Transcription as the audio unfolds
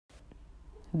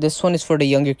This one is for the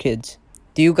younger kids.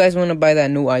 Do you guys want to buy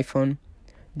that new iPhone?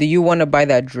 Do you want to buy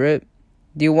that drip?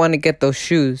 Do you want to get those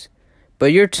shoes?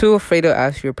 But you're too afraid to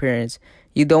ask your parents.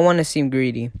 You don't want to seem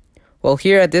greedy. Well,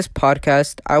 here at this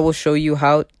podcast, I will show you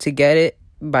how to get it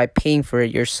by paying for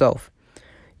it yourself.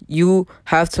 You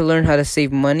have to learn how to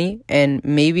save money, and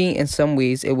maybe in some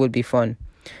ways it would be fun.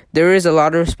 There is a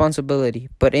lot of responsibility,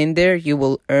 but in there you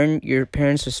will earn your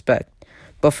parents' respect.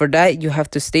 But for that, you have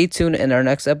to stay tuned in our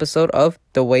next episode of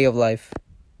The Way of Life.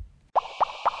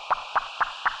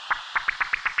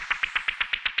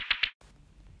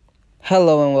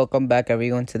 Hello and welcome back,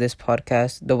 everyone, to this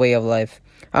podcast, The Way of Life.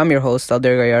 I'm your host,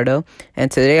 Alder Gallardo, and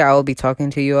today I will be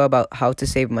talking to you about how to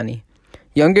save money.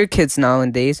 Younger kids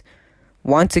nowadays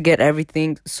want to get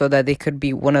everything so that they could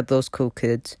be one of those cool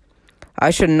kids.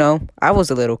 I should know, I was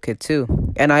a little kid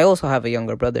too, and I also have a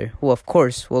younger brother, who of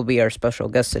course will be our special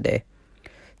guest today.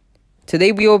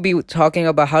 Today we will be talking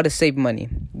about how to save money,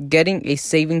 getting a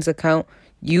savings account,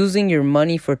 using your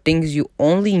money for things you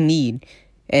only need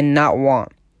and not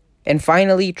want. And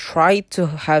finally, try to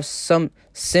have some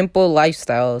simple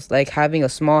lifestyles like having a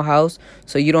small house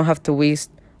so you don't have to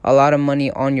waste a lot of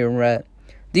money on your rent.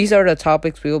 These are the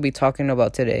topics we will be talking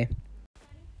about today.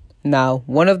 Now,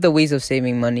 one of the ways of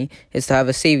saving money is to have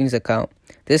a savings account.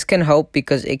 This can help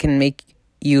because it can make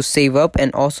you save up,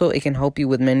 and also it can help you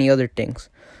with many other things.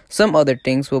 Some other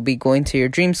things will be going to your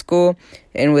dream school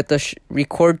and with a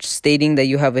record stating that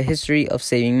you have a history of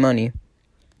saving money.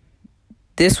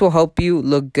 This will help you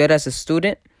look good as a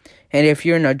student, and if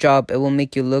you're in a job, it will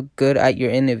make you look good at your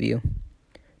interview.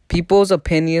 People's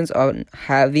opinions on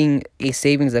having a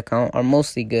savings account are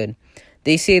mostly good.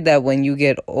 They say that when you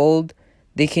get old,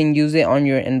 they can use it on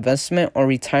your investment or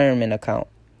retirement account.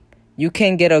 You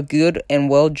can get a good and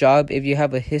well job if you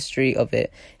have a history of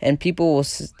it, and people will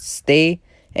stay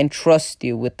and trust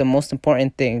you with the most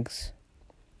important things.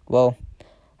 Well,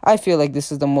 I feel like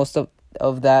this is the most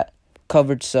of that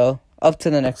covered, so up to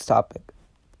the next topic.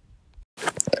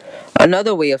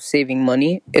 Another way of saving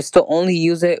money is to only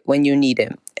use it when you need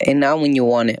it and not when you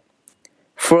want it.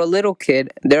 For a little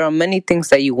kid, there are many things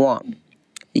that you want.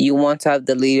 You want to have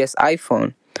the latest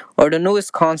iPhone or the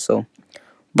newest console,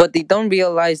 but they don't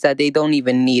realize that they don't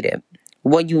even need it.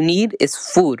 What you need is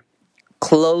food,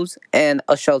 clothes, and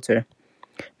a shelter.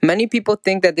 Many people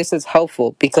think that this is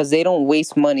helpful because they don't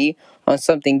waste money on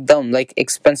something dumb like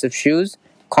expensive shoes,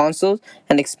 consoles,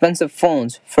 and expensive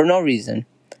phones for no reason.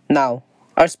 Now,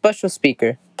 our special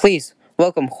speaker, please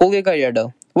welcome Julio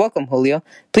Gallardo. Welcome, Julio.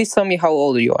 Please tell me how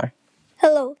old you are.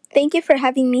 Hello, thank you for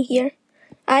having me here.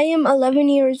 I am 11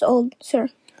 years old, sir.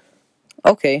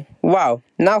 Okay, wow.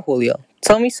 Now, Julio,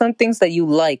 tell me some things that you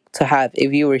like to have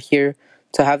if you were here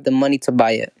to have the money to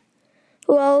buy it.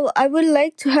 Well, I would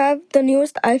like to have the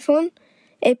newest iPhone,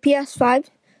 a PS5,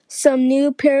 some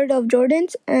new pair of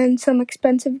Jordans, and some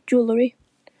expensive jewelry.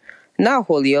 Now,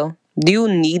 Julio, do you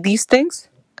need these things?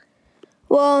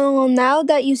 Well, now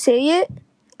that you say it,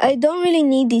 I don't really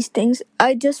need these things.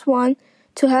 I just want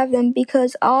to have them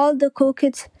because all the cool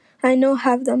kids I know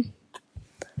have them.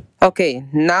 Okay,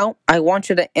 now I want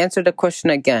you to answer the question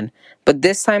again, but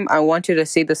this time I want you to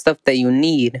say the stuff that you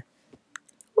need.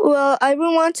 Well, I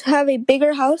would want to have a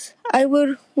bigger house. I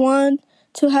would want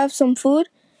to have some food,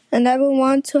 and I would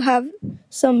want to have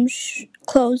some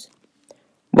clothes.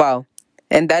 Wow,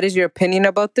 and that is your opinion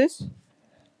about this?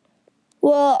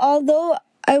 Well, although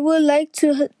I would like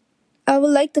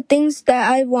the things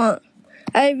that I want.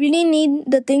 I really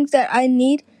need the things that I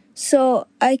need so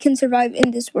I can survive in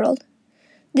this world.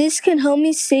 This can help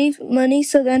me save money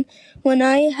so then when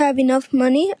I have enough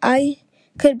money, I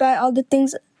could buy all the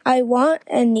things I want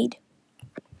and need.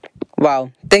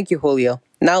 Wow, thank you, Julio.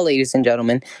 Now, ladies and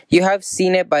gentlemen, you have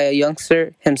seen it by a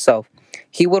youngster himself.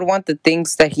 He would want the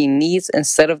things that he needs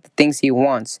instead of the things he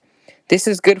wants. This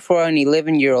is good for an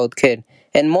 11-year-old kid,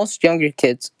 and most younger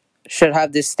kids should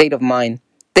have this state of mind.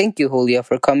 Thank you, Julio,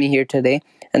 for coming here today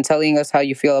and telling us how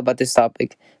you feel about this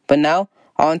topic. But now,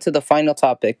 on to the final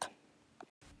topic.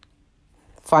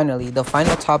 Finally, the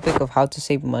final topic of how to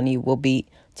save money will be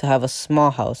to have a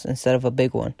small house instead of a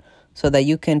big one, so that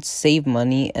you can save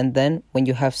money, and then when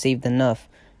you have saved enough,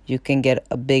 you can get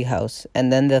a big house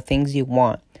and then the things you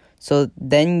want. So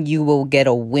then you will get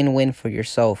a win-win for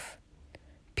yourself.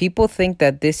 People think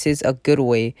that this is a good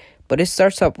way, but it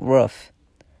starts up rough.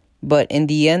 But in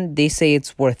the end, they say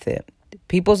it's worth it.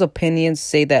 People's opinions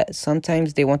say that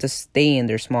sometimes they want to stay in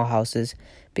their small houses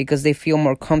because they feel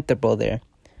more comfortable there,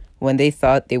 when they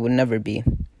thought they would never be.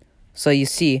 So you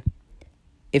see,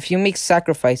 if you make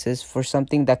sacrifices for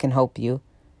something that can help you,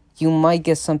 you might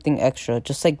get something extra,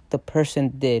 just like the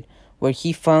person did, where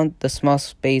he found the small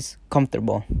space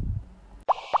comfortable.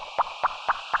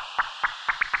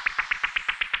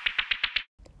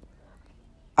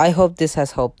 I hope this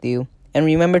has helped you. And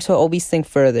remember to always think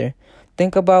further.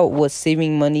 Think about what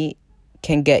saving money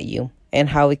can get you and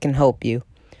how it can help you.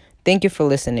 Thank you for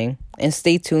listening, and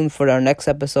stay tuned for our next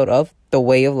episode of The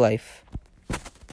Way of Life.